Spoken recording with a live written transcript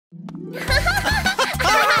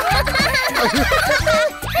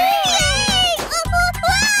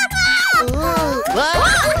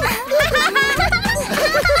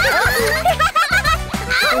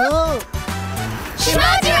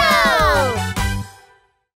Shimajiro!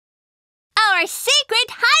 Our secret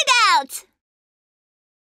hideout!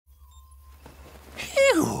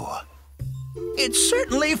 Phew! It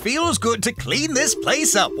certainly feels good to clean this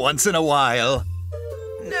place up once in a while.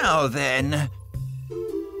 Now then,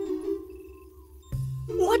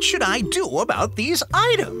 what should I do about these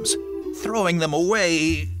items? Throwing them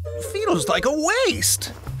away feels like a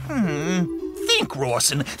waste. Think,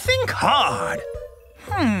 Rawson. Think hard.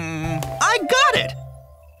 I got it.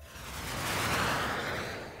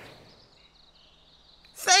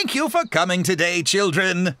 Thank you for coming today,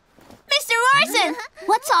 children. Mr. Rawson,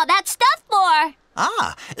 what's all that stuff for?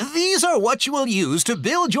 Ah, these are what you will use to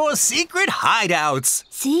build your secret hideouts.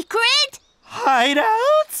 Secret?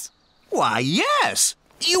 Hideouts? Why, yes.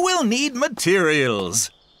 You will need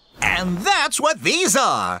materials. And that's what these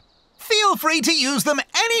are. Feel free to use them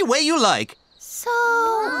any way you like. So,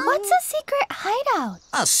 what's a secret hideout?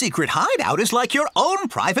 A secret hideout is like your own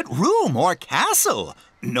private room or castle.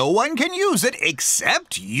 No one can use it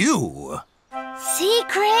except you.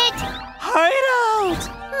 Secret Hideout!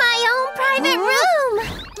 My own private room!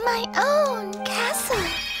 My own castle!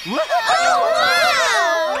 Oh,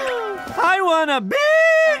 wow! I want a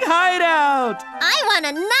big hideout! I want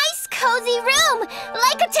a nice, cozy room,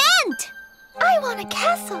 like a tent! I want a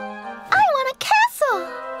castle! I want a castle!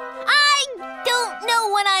 I don't know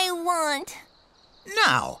what I want.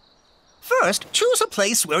 Now, first, choose a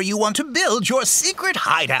place where you want to build your secret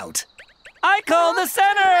hideout. I call the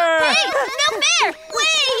center! Hey, no fair!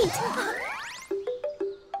 Wait!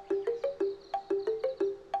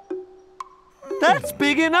 That's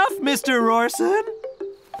big enough, Mr. Rawson.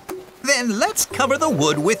 Then let's cover the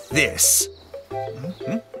wood with this.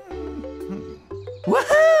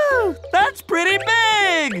 Woohoo! That's pretty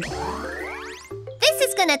big! This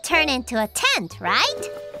is gonna turn into a tent, right?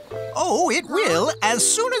 Oh, it will as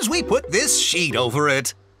soon as we put this sheet over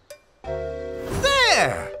it.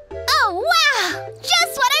 There! Oh, wow!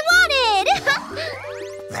 Just what I wanted!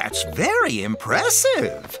 That's very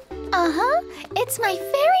impressive. Uh-huh. It's my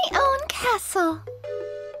very own castle.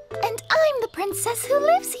 And I'm the princess who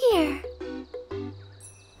lives here.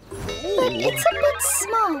 But it's a bit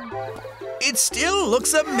small. It still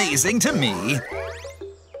looks amazing to me.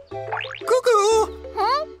 Cuckoo!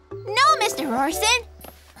 Huh? No, Mr. Rawson.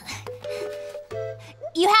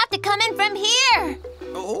 You have to come in from here.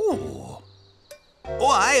 Oh.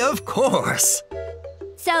 Why, of course.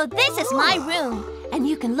 So this is my room, and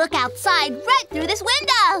you can look outside right through this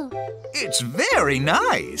window. It's very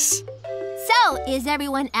nice. So, is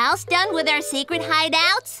everyone else done with their secret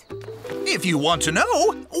hideouts? If you want to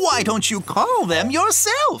know, why don't you call them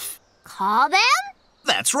yourself? Call them?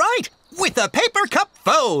 That's right, with a paper cup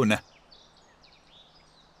phone.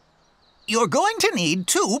 You're going to need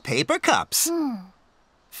 2 paper cups.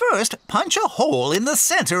 First, punch a hole in the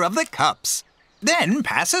center of the cups. Then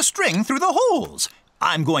pass a string through the holes.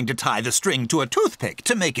 I'm going to tie the string to a toothpick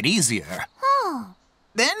to make it easier. Oh.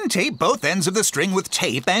 Then tape both ends of the string with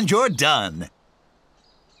tape and you're done.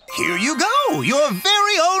 Here you go, your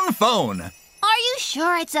very own phone. Are you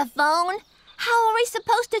sure it's a phone? How are we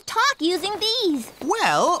supposed to talk using these?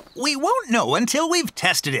 Well, we won't know until we've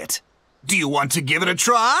tested it. Do you want to give it a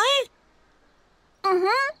try?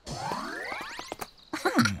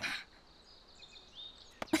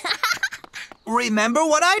 Remember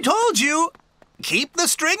what I told you. Keep the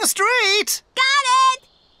string straight. Got it!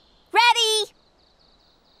 Ready!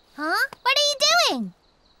 Huh? What are you doing?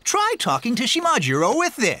 Try talking to Shimajiro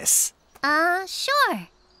with this. Sure.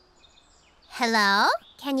 Hello?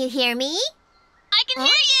 Can you hear me? I can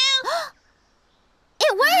hear you!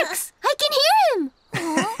 It works! I can hear him!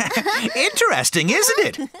 Interesting, isn't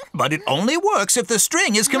it? But it only works if the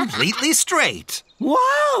string is completely straight.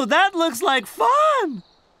 Wow, that looks like fun!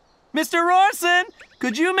 Mr. Rawson,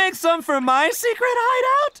 could you make some for my secret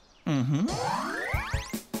hideout?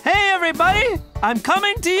 Hey, everybody! I'm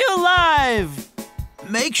coming to you live!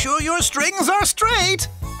 Make sure your strings are straight.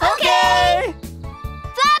 Okay!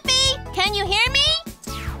 Flappy, can you hear me?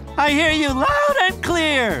 I hear you loud and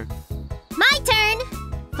clear! My turn.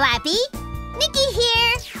 Flappy, Nikki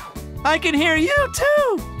here. I can hear you,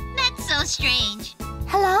 too! That's so strange.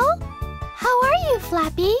 Hello? How are you,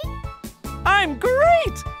 Flappy? I'm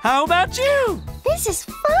great! How about you? This is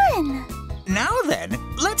fun. Now then,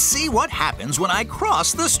 let's see what happens when I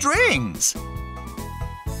cross the strings.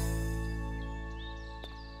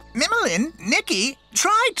 Mimolin, Nikki,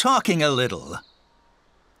 try talking a little.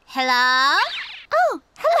 Hello? Oh,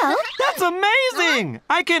 hello. That's That's amazing!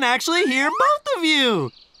 I can actually hear both of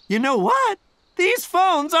you. You know what? These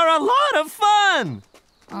phones are a lot of fun.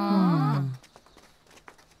 Wow!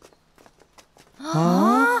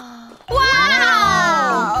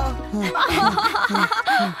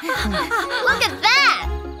 Look at that!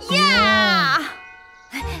 Yeah!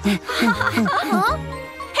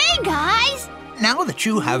 Hey, guys! Now that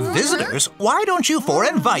you have visitors, why don't you four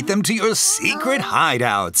invite them to your secret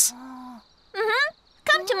hideouts?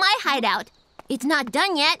 Come to my hideout. It's not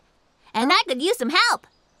done yet, and I could use some help.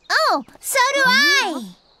 Oh, so do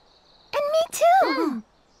I! And me too!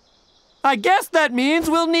 I guess that means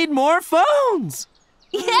we'll need more phones.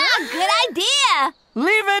 Yeah, good idea!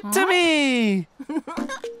 Leave it to me.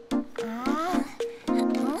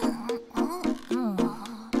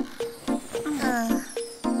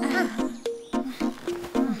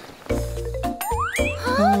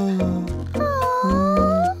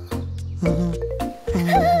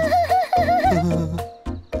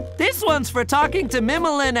 This one's for talking to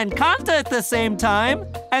Mimolin and Kanta at the same time.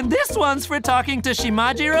 And this one's for talking to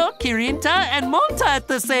Shimajiro, Kirinta, and Monta at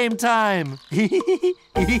the same time. We're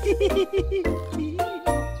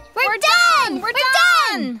done! We're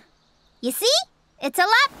done! You see? It's a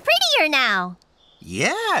lot prettier now.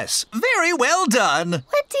 Yes, very well done.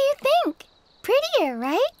 What do you think? Prettier,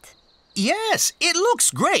 right? Yes, it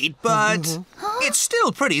looks great, but it's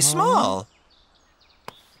still pretty small.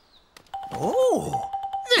 Oh,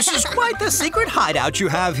 this is quite the secret hideout you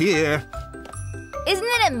have here. Isn't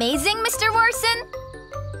it amazing, Mr. Warson?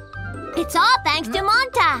 It's all thanks to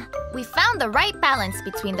Monta. We found the right balance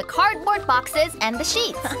between the cardboard boxes and the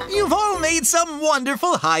sheets. You've all made some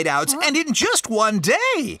wonderful hideouts, and in just one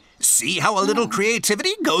day. See how a little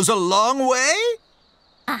creativity goes a long way?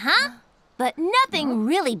 But nothing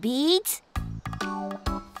really beats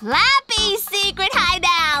Flappy's secret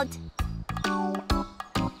hideout.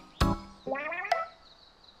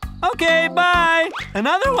 Okay, bye.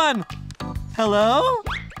 Another one. Hello?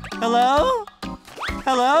 Hello?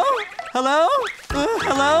 Hello? Hello?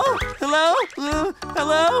 Hello? Hello? Hello?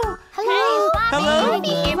 Hello? Hello?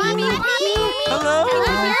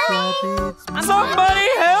 Somebody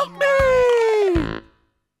help me!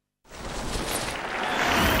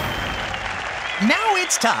 Now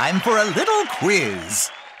it's time for a little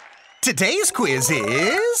quiz. Today's quiz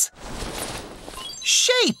is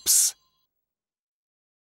shapes.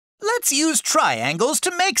 Let's use triangles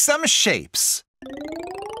to make some shapes.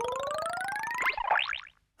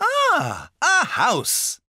 Ah, a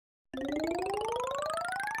house.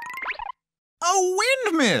 A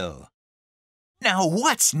windmill. Now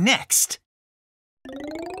what's next?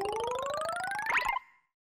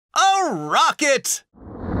 A rocket.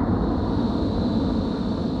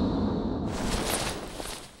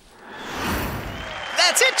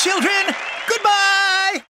 That's it, children.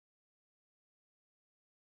 Goodbye.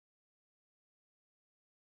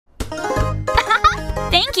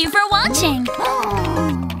 Thank you for watching.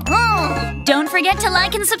 Don't forget to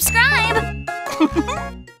like and subscribe.